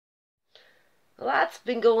A lot's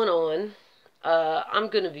been going on. I'm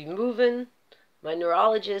going to be moving. My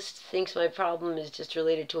neurologist thinks my problem is just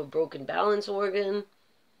related to a broken balance organ.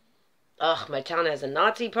 Ugh, my town has a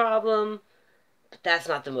Nazi problem. But that's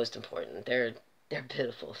not the most important. They're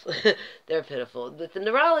pitiful. They're pitiful. With the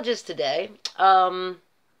neurologist today, yeah,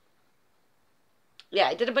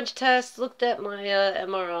 I did a bunch of tests, looked at my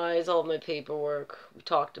MRIs, all of my paperwork. We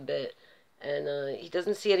talked a bit, and he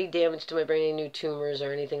doesn't see any damage to my brain, any new tumors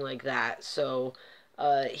or anything like that. So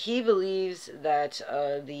he believes that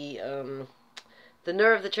the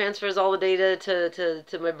nerve that transfers all the data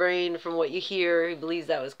to my brain from what you hear, he believes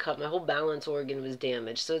that was cut. My whole balance organ was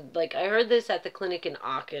damaged. So, like, I heard this at the clinic in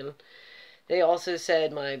Aachen. They also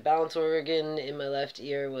said my balance organ in my left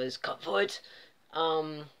ear was kaput.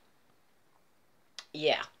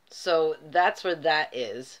 Yeah, so that's where that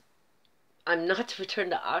is. I'm not to return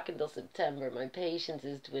to Aachen until September. My patience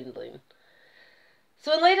is dwindling.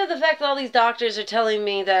 So in light of the fact that all these doctors are telling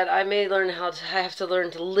me that I have to learn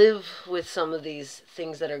to live with some of these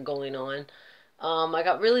things that are going on, I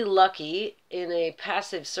got really lucky in a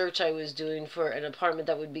passive search I was doing for an apartment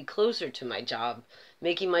that would be closer to my job,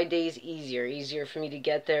 making my days easier for me to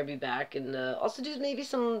get there, be back, and also do maybe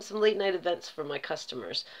some late night events for my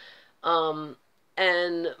customers. Um,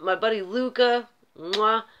 and my buddy Luca,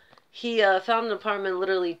 mwah, he found an apartment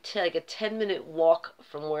literally like a 10-minute walk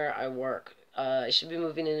from where I work. I should be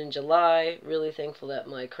moving in July. Really thankful that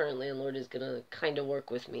my current landlord is going to kind of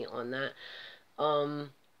work with me on that.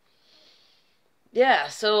 Um, yeah,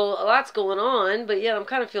 so a lot's going on, but yeah, I'm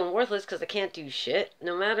kind of feeling worthless because I can't do shit.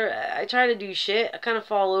 No matter, I try to do shit, I kind of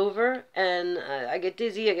fall over, and I get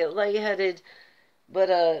dizzy, I get lightheaded,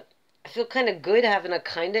 but I feel kind of good having a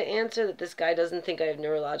kind of answer that this guy doesn't think I have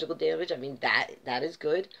neurological damage. I mean, that is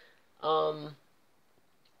good. Um,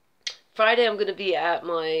 Friday, I'm going to be at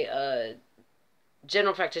my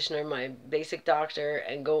general practitioner, my basic doctor,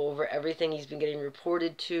 and go over everything he's been getting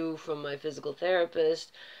reported to from my physical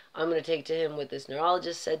therapist. I'm going to take to him what this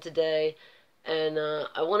neurologist said today, and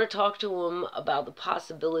I want to talk to him about the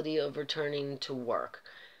possibility of returning to work.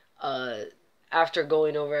 Uh, After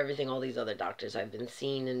going over everything, all these other doctors I've been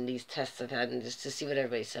seeing and these tests I've had, and just to see what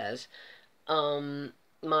everybody says.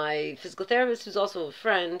 My physical therapist, who's also a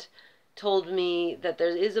friend, told me that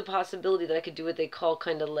there is a possibility that I could do what they call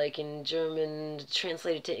kind of like in German,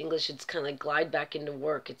 translated to English, it's kind of like glide back into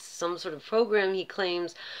work. It's some sort of program, he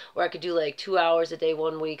claims, where I could do like 2 hours a day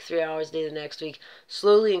one week, 3 hours a day the next week,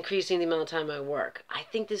 slowly increasing the amount of time I work. I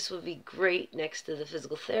think this would be great next to the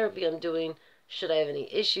physical therapy I'm doing. Should I have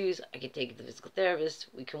any issues, I can take it to the physical therapist.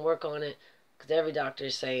 We can work on it, because every doctor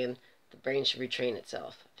is saying the brain should retrain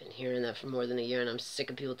itself. I've been hearing that for more than a year, and I'm sick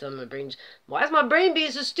of people telling my brain, why is my brain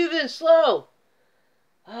being so stupid and slow?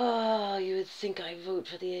 Oh, you would think I vote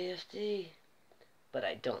for the AFD. But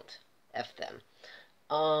I don't. F them.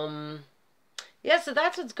 Yeah, so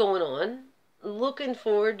that's what's going on. Looking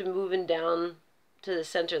forward to moving down to the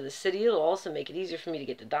center of the city. It'll also make it easier for me to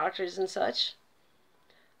get to doctors and such.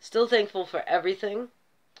 Still thankful for everything.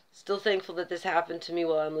 Still thankful that this happened to me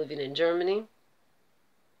while I'm living in Germany.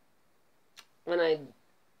 When I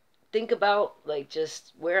think about, like,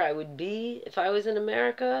 just where I would be if I was in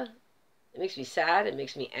America, it makes me sad. It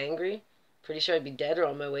makes me angry. Pretty sure I'd be dead or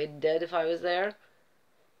on my way to dead if I was there.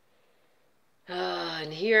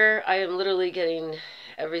 And here I am literally getting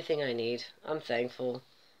everything I need. I'm thankful.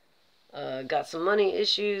 Got some money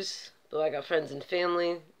issues, but I got friends and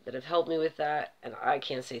family that have helped me with that, and I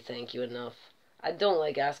can't say thank you enough. I don't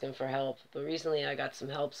like asking for help, but recently I got some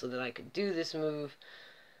help so that I could do this move,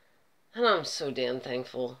 and I'm so damn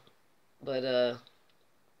thankful. But,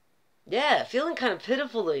 yeah, feeling kind of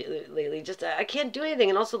pitiful lately. Just, I can't do anything,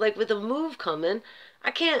 and also, like, with a move coming, I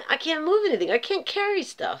can't move anything. I can't carry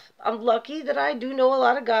stuff. I'm lucky that I do know a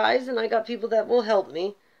lot of guys, and I got people that will help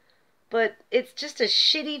me. But it's just a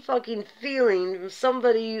shitty fucking feeling from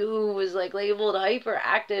somebody who was like labeled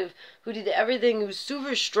hyperactive, who did everything, who's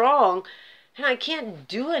super strong, and I can't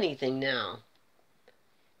do anything now.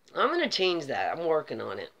 I'm gonna change that. I'm working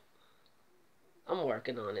on it. I'm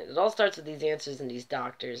working on it. It all starts with these answers and these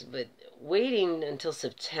doctors, but waiting until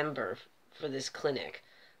September for this clinic.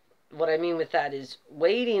 What I mean with that is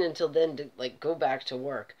waiting until then to like go back to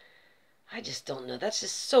work. I just don't know. That's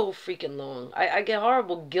just so freaking long. I get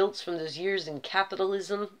horrible guilt from those years in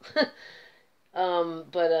capitalism. And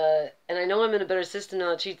I know I'm in a better system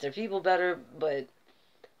now that treats their people better, but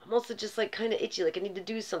I'm also just like kind of itchy. Like I need to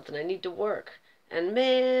do something. I need to work. And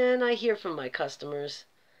man, I hear from my customers.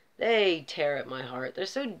 They tear at my heart. They're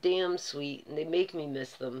so damn sweet and they make me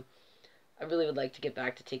miss them. I really would like to get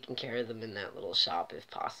back to taking care of them in that little shop if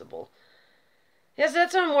possible. Yes,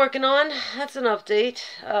 that's what I'm working on. That's an update.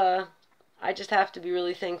 I just have to be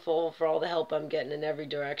really thankful for all the help I'm getting in every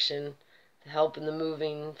direction. The help in the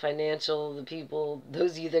moving, financial, the people,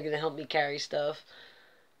 those of you that are going to help me carry stuff.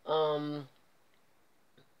 Um,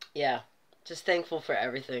 yeah, just thankful for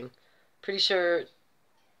everything. Pretty sure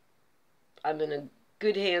I'm in a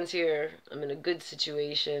good hands here. I'm in a good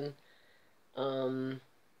situation. Um,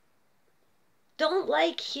 don't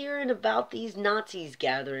like hearing about these Nazis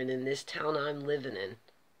gathering in this town I'm living in.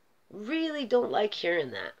 Really don't like hearing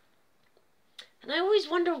that. And I always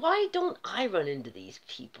wonder, why don't I run into these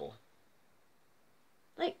people?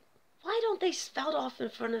 Like, why don't they spout off in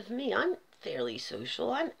front of me? I'm fairly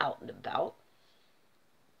social. I'm out and about.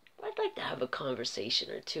 I'd like to have a conversation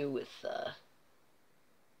or two with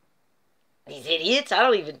these idiots. I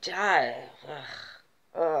don't even.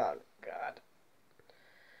 Oh, God.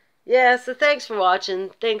 Yeah, so thanks for watching.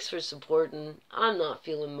 Thanks for supporting. I'm not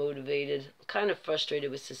feeling motivated. I'm kind of frustrated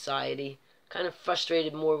with society. Kind of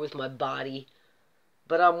frustrated more with my body.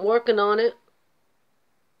 But I'm working on it.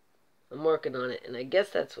 I'm working on it, and I guess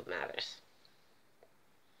that's what matters.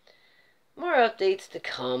 More updates to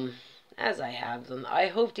come as I have them. I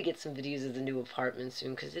hope to get some videos of the new apartment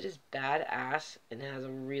soon, because it is badass and has a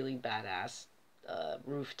really badass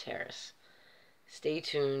roof terrace. Stay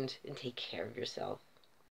tuned and take care of yourself.